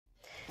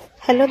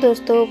Hello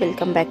दोस्तों,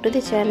 welcome back to the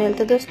channel.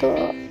 तो दोस्तों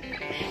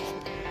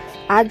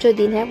आज जो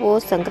दिन है वो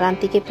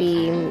संक्रांति के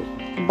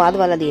बाद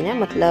वाला दिन है,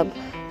 मतलब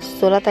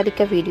 16 तारीख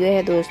का वीडियो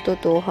है दोस्तों।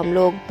 तो हम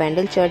लोग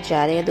बैंडल चर्च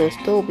जा रहे हैं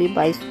दोस्तों, वो भी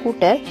बाई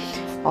स्कूटर।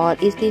 और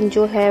इस दिन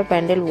जो है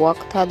बैंडल वॉक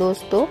था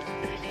दोस्तों।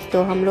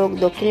 तो हम लोग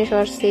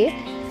दक्षिणेश्वर से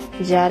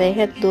जा रहे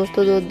हैं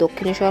दोस्तों।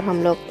 दक्षिणेश्वर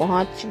हम लोग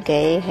पहुंच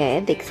गए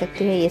हैं, देख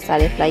सकते हैं ये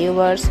सारे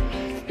फ्लाईओवर्स,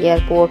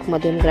 एयरपोर्ट,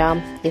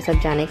 मधुनग्राम, ये सब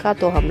जाने का।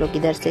 तो हम लोग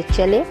इधर से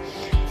चले।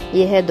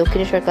 ये है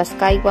दक्षिणेश्वर का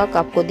स्काई वॉक,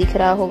 आपको दिख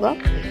रहा होगा।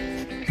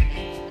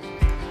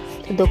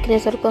 तो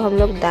दक्षिणेश्वर को हम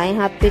लोग दाएं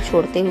हाथ पे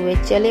छोड़ते हुए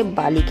चले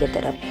बाली के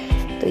तरफ।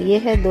 तो ये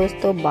है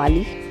दोस्तों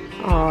बाली,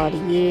 और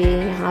ये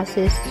यहाँ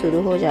से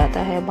शुरू हो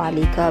जाता है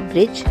बाली का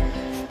ब्रिज।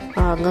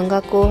 गंगा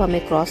को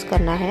हमें क्रॉस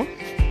करना है,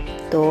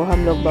 तो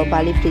हम लोग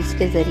बाली ब्रिज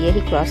के जरिए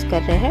ही क्रॉस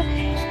कर रहे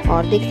हैं।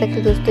 और देख सकते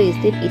हैं दोस्तों, इस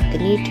दिन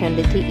इतनी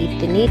ठंड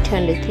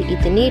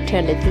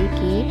थी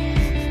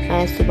कि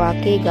सुबह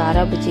के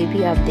 11 बजे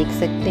भी आप देख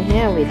सकते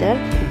हैं वेदर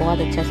बहुत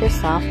अच्छा से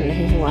साफ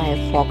नहीं हुआ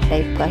है, फॉग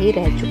टाइप का ही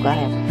रह चुका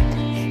है।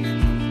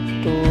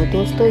 तो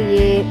दोस्तों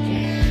ये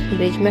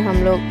ब्रिज में हम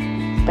लोग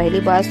पहली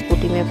बार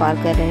स्कूटी में पार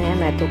कर रहे हैं,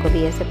 मैं तो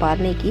कभी ऐसे पार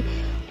नहीं की।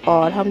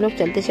 और हम लोग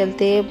चलते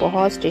चलते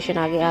बहुत स्टेशन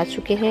आगे आ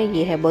चुके हैं।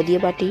 ये है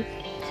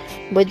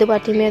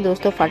बोद्यबाटी में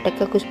दोस्तों फाटक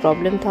का कुछ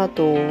प्रॉब्लम था,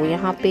 तो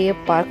यहाँ पे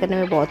पार करने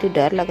में बहुत ही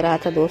डर लग रहा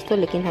था दोस्तों,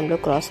 लेकिन हम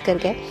लोग क्रॉस कर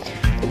गए।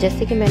 तो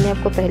जैसे कि मैंने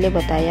आपको पहले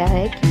बताया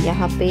है कि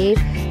यहाँ पे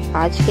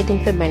आज के दिन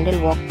पे बैंडल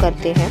वॉक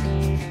करते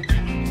हैं।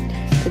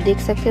 तो देख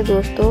सकते हैं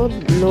दोस्तों,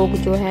 लोग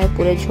जो है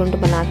पूरे झुंड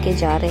बना के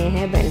जा रहे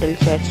हैं बैंडल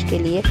चर्च के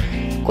लिए।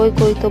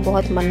 कोई तो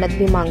बहुत मन्नत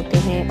भी मांगते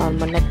हैं और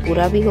मन्नत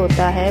पूरा भी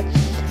होता है।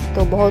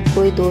 तो बहुत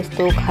कोई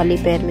दोस्तों खाली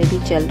पैर में भी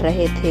चल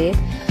रहे थे।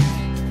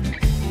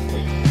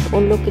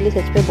 उन लोग के लिए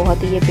सच में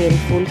बहुत ही ये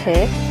पेनफुल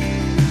है,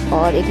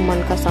 और एक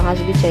मन का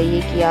साहस भी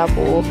चाहिए कि आप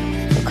वो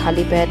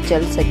खाली पैर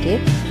चल सके।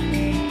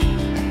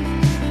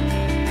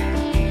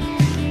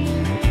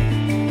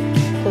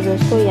 तो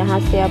दोस्तों यहाँ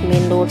से आप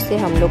मेन रोड से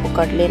हम लोग को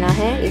कट लेना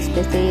है।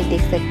 इसमें से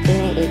देख सकते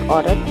हैं एक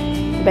औरत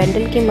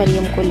बैंडल की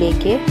मरियम को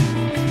लेके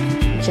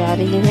जा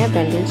रही है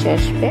बैंडल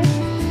चर्च पे।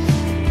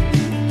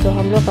 तो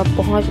हम लोग अब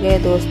पहुँच गए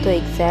दोस्तों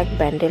एग्जैक्ट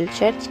बैंडल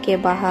चर्च के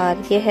बाहर।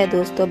 ये है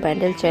दोस्तों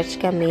बैंडल चर्च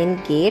का मेन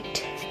गेट।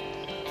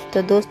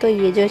 तो दोस्तों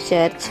ये जो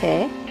चर्च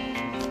है,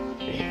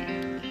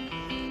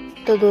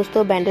 तो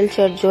दोस्तों बैंडल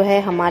चर्च जो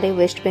है हमारे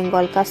वेस्ट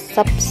बंगाल का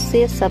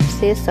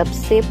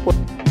सबसे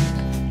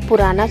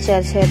पुराना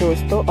चर्च है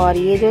दोस्तों। और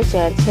ये जो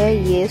चर्च है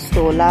ये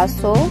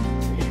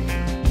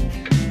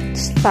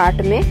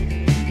 1660 में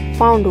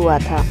फाउंड हुआ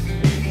था।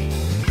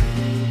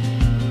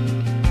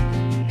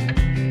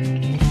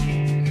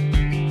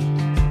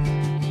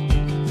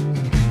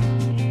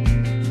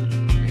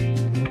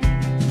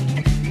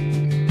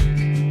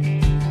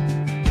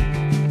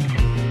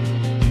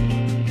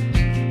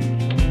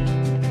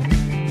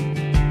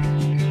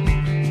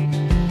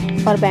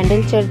 और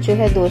बैंडल चर्च जो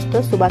है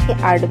दोस्तों सुबह के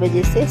 8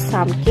 बजे से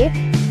शाम के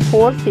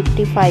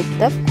 4:55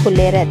 तक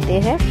खुले रहते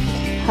हैं।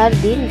 हर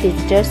दिन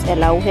विजिटर्स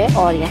अलाउ है।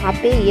 और यहाँ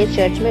पे ये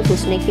चर्च में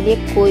घुसने के लिए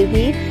कोई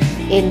भी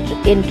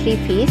एंट्री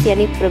फीस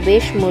यानी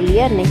प्रवेश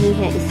मूल्य नहीं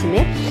है।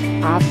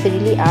 इसमें आप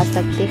फ्रीली आ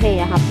सकते हैं।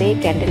 यहाँ पे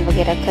कैंडल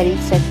वगैरह खरीद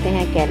सकते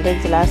हैं, कैंडल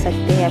जला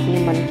सकते हैं, अपनी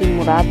मन की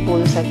मुराद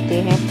बोल सकते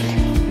हैं।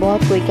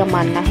 बहुत कोई का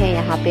मानना है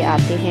यहाँ पे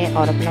आते हैं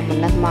और अपना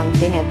मन्नत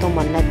मांगते हैं तो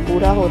मन्नत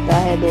पूरा होता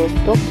है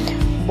दोस्तों।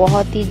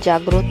 बहुत ही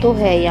जागरूक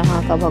है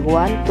यहाँ का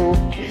भगवान, तो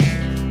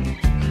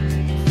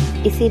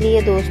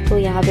इसीलिए दोस्तों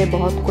यहाँ पे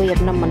बहुत कोई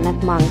अपना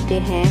मन्नत मांगते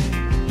हैं,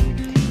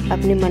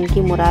 अपनी मन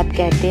की मुराद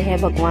कहते हैं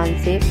भगवान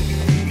से।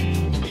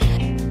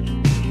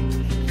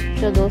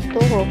 तो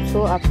दोस्तों होप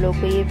सो आप लोग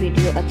को ये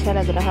वीडियो अच्छा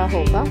लग रहा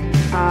होगा।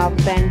 आप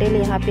बैंडल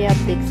यहाँ पे आप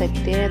देख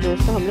सकते हैं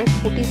दोस्तों, हम लोग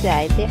स्कूटी से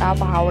आए थे।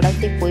 आप हावड़ा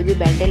से कोई भी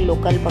बैंडल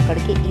लोकल पकड़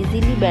के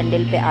इजीली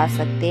बैंडल पे आ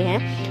सकते हैं।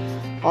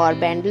 और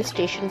बैंडल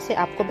स्टेशन से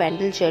आपको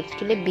बैंडल चर्च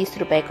के लिए 20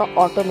 रुपए का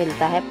ऑटो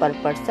मिलता है पर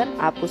पर्सन।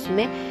 आप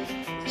उसमें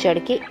चढ़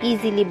के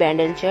इजीली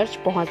बैंडल चर्च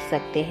पहुंच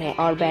सकते हैं।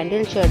 और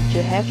बैंडल चर्च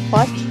जो है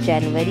 1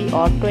 जनवरी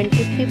और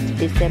 25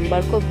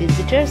 दिसंबर को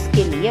विजिटर्स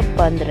के लिए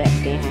बंद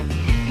रहते हैं।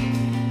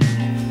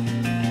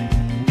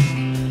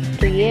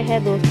 तो ये है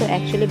दोस्तों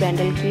एक्चुअली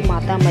बैंडल की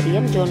माता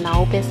मरियम जो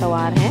नाव पे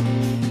सवार है।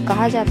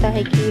 कहा जाता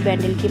है कि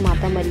बैंडल की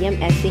माता मरियम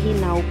ऐसे ही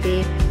नाव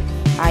पे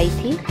आई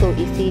थी, तो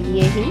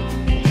इसीलिए ही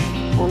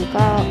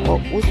उनका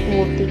उस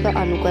मूर्ति का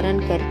अनुकरण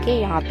करके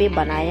यहाँ पे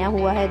बनाया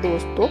हुआ है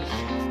दोस्तों।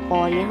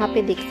 और यहाँ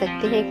पे देख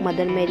सकते हैं एक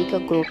मदर मैरी का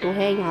ग्रोटो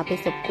है। यहाँ पे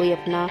सब कोई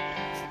अपना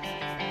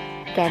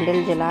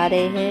कैंडल जला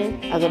रहे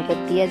हैं,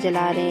 अगरबत्तियाँ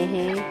जला रहे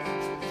हैं,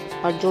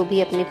 और जो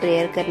भी अपनी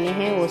प्रेयर करने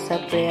हैं वो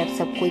सब प्रेयर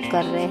सब कोई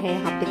कर रहे हैं,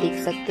 यहाँ पे देख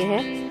सकते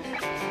हैं।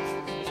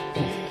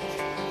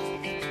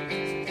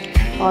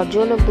 और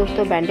जो लोग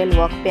दोस्तों बैंडल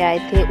वॉक पे आए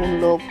थे उन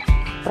लोग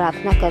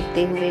प्रार्थना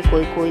करते हुए,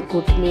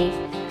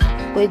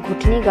 कोई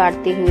घुटनी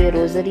गाड़ते हुए,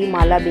 रोजरी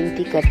माला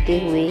बिनती करते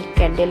हुए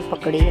कैंडल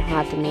पकड़े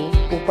हाथ में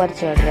ऊपर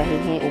चढ़ रहे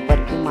हैं, ऊपर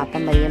की माता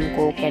मरियम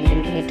को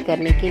कैंडल भेंट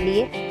करने के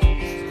लिए।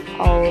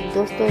 और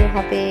दोस्तों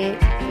यहाँ पे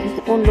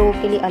उन लोगों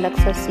के लिए अलग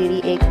सा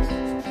सीढ़ी एक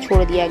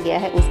छोड़ दिया गया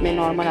है, उसमें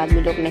नॉर्मल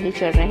आदमी लोग नहीं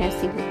चढ़ रहे हैं,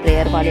 सिर्फ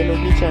प्रेयर वाले लोग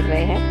ही चढ़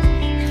रहे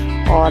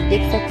हैं। और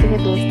देख सकते हैं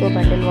दोस्तों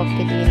बैंडल वॉक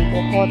के दिन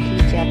बहुत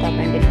ही ज़्यादा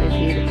बैंडल में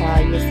भीड़ था।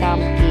 ये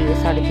शाम के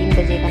 3:30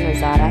 बजे का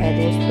नज़ारा है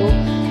दोस्तों।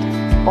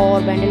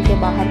 और बैंडल के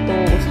बाहर तो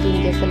उस दिन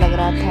जैसे लग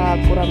रहा था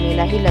पूरा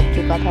मेला ही लग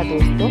चुका था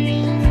दोस्तों।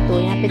 तो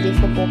यहाँ पे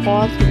देखो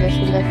बहुत सुंदर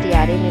सुंदर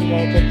टियारे मिल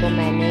रहे थे, तो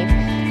मैंने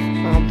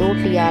 2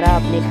 टियारा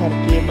अपने घर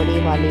के बड़े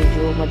वाले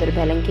जो मदर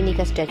भेलंकिनी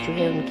का स्टैचू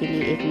है उनके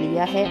लिए एक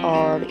लिया है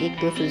और एक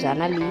 2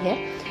 सुजाना ली है।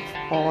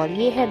 और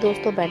ये है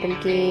दोस्तों बैंडल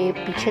के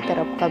पीछे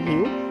तरफ का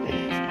व्यू,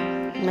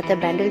 मतलब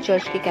बैंडल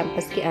चर्च के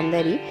कैंपस के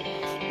अंदर ही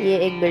ये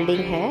एक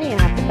बिल्डिंग है।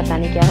 यहाँ पे पता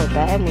नहीं क्या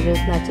होता है, मुझे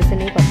उतना अच्छे से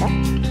नहीं पता।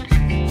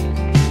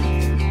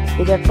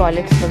 इधर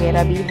टॉयलेट्स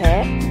वगैरह भी है।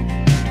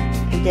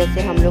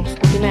 जैसे हम लोग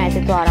स्कूटी में आए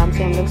थे तो आराम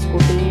से हम लोग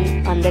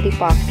स्कूटी अंदर ही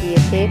पार्क किए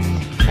थे।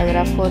 अगर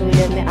आप 4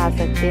 व्हीलर में आ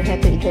सकते हैं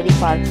तो इधर ही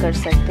पार्क कर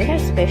सकते हैं।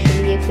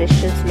 स्पेशली ये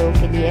क्रिश्चियंस लोगों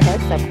के लिए है,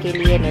 सबके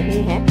लिए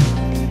नहीं है।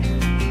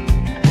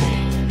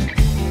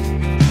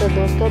 तो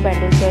दोस्तों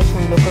बैंडल चर्च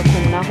हम लोग का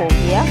घूमना हो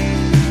गया।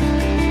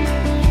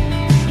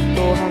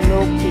 तो हम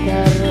लोग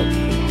इधर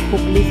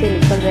हुगली से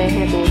निकल रहे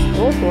हैं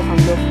दोस्तों। तो हम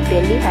लोग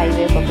दिल्ली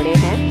हाईवे पकड़े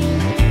हैं,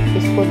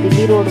 इसको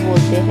दिल्ली रोड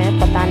बोलते हैं।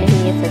 पता नहीं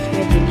ये सच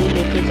में दिल्ली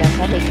लेके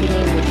जाता है कि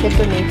नहीं, मुझे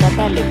तो नहीं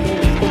पता, लेकिन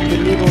इसको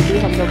दिल्ली रोड ही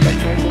हम लोग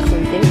बचपन से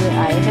सुनते हुए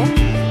आए हैं।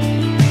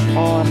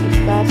 और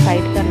इसका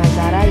साइड का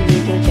नज़ारा, ये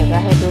जो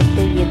जगह है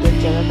दोस्तों, ये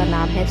जगह का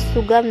नाम है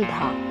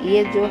सुगंधा।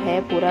 ये जो है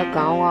पूरा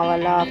गाँव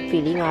वाला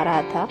फीलिंग आ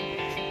रहा था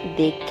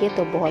देख के,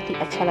 तो बहुत ही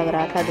अच्छा लग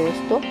रहा था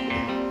दोस्तों।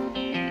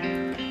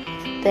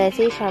 तो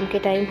ऐसे ही शाम के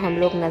टाइम हम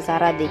लोग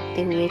नज़ारा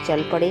देखते हुए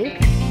चल पड़े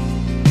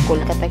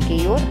कोलकाता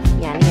की ओर,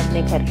 यानी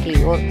अपने घर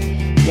की ओर।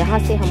 यहाँ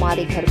से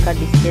हमारे घर का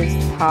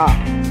डिस्टेंस था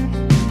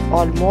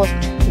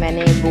ऑलमोस्ट,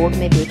 मैंने बोर्ड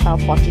में देखा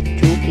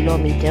 42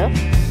 किलोमीटर,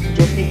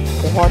 जो कि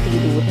बहुत ही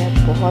दूर है,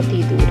 बहुत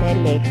ही दूर है।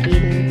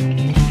 लेकिन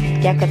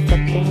क्या कर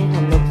सकते हैं,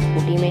 हम लोग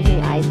स्कूटी में ही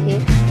आए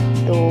थे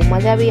तो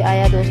मज़ा भी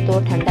आया दोस्तों।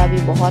 ठंडा भी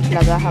बहुत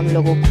लगा हम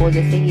लोगों को,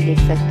 जैसे कि देख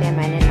सकते हैं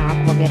मैंने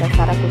नाक वगैरह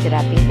सारा कुछ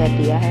रैपिंग कर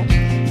दिया है।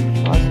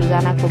 और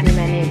सुजाना को भी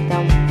मैंने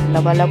एकदम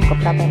लबालब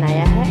कपड़ा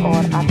पहनाया है।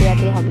 और आते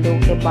आते हम लोगों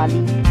के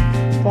बाली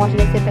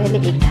पहुंचने से पहले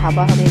एक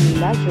ढाबा हमें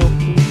मिला, जो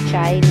कि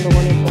चाय इन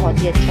लोगों ने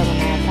बहुत ही अच्छा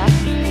बनाया था,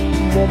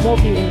 मोमो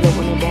भी इन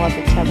लोगों ने बहुत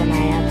अच्छा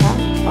बनाया था,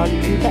 और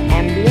इनका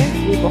एम्बियंस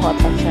भी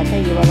बहुत अच्छा था।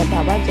 ये वाला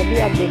ढाबा, जब भी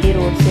आप दिल्ली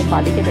रोड से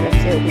पाली की तरफ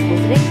से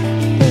गुजरे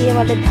तो ये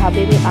वाले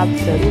ढाबे में आप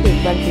ज़रूर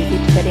एक बार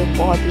विजिट करें।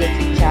 बहुत ही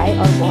अच्छी चाय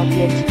और बहुत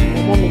ही अच्छी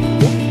मोमो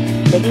मिलती है।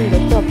 लेकिन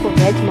दोस्तों आपको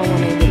वेज मोमो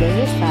नहीं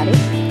मिलेंगे, सारे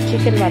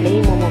चिकन वाले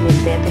ही मोमो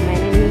मिलते हैं। तो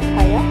मैंने नहीं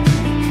खाया,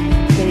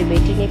 मेरी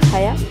बेटी ने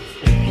खाया।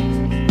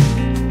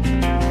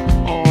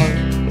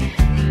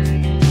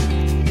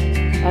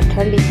 और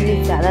ठंड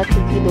इतनी ज़्यादा थी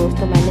कि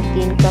दोस्तों मैंने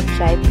 3 कप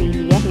चाय पी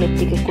लिया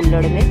मिट्टी के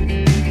कुल्हड़ में।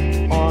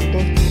 और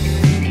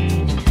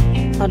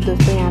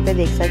दोस्तों यहाँ पे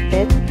देख सकते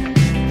हैं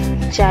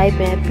चाय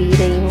मैं पी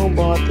रही हूँ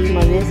बहुत ही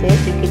मज़े से,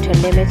 क्योंकि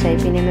ठंडे में चाय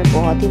पीने में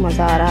बहुत ही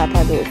मज़ा आ रहा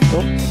था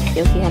दोस्तों।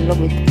 क्योंकि हम लोग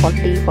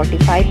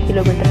 40-45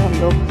 किलोमीटर हम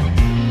लोग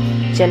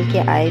चल के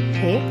आए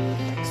थे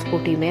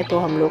स्कूटी में, तो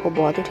हम लोग को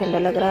बहुत ही ठंडा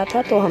लग रहा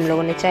था। तो हम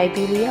लोगों ने चाय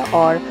पी लिया।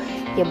 और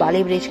ये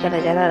बाली ब्रिज का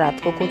नज़ारा रात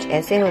को कुछ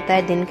ऐसे होता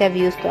है। दिन का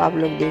व्यूज़ तो आप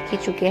लोग देख ही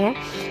चुके हैं।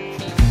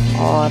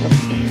 और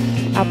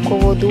आपको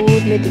वो दूर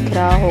में दिख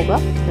रहा होगा,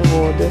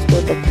 वो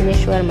दोस्तों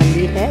दक्षिणेश्वर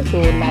मंदिर है,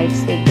 जो लाइट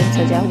से एकदम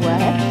सजा हुआ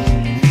है।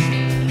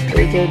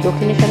 तो जो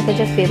दक्षिणेश्वर का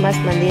जो फेमस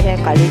मंदिर है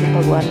काली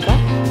भगवान का,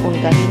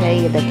 उनका ही है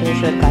ये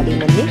दक्षिणेश्वर काली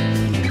मंदिर।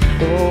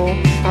 तो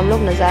हम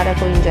लोग नज़ारा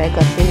को एंजॉय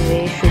करते हुए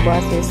सुबह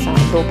से शाम,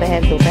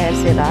 दोपहर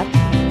से रात